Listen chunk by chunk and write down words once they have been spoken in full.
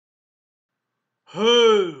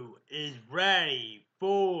Who is ready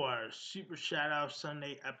for Super Shoutout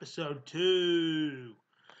Sunday episode 2?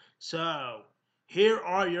 So, here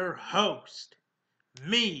are your hosts.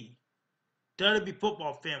 Me,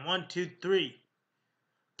 WWEFootball fan 123,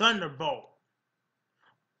 Thunderbolt,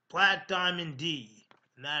 Black Diamond D.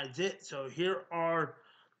 And that is it. So, here are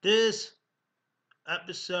this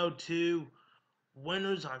episode 2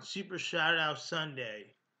 winners on Super Shoutout Sunday.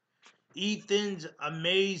 Ethan's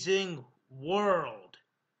Amazing World,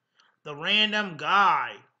 The Random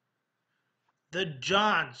Guy, The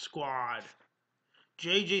John Squad,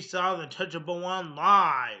 JJ Saw the Touchable One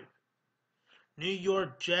Live, New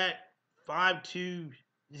York Jet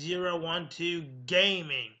 52012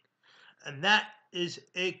 Gaming. And that is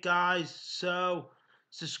it, guys. So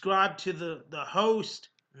subscribe to the host,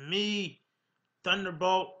 me,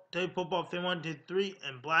 Thunderbolt, Dave Football Fan 123,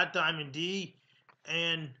 and Black Diamond D,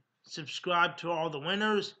 and subscribe to all the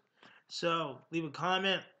winners. So leave a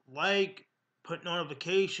comment, like, put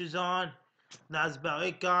notifications on. That's about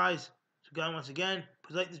it, guys. So guys, once again,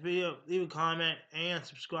 please like this video, leave a comment, and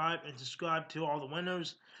subscribe to all the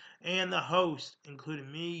winners and the hosts,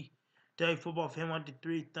 including me, Dave Football Fan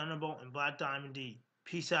 123, Thunderbolt, and Black Diamond D.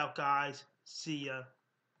 Peace out, guys. See ya.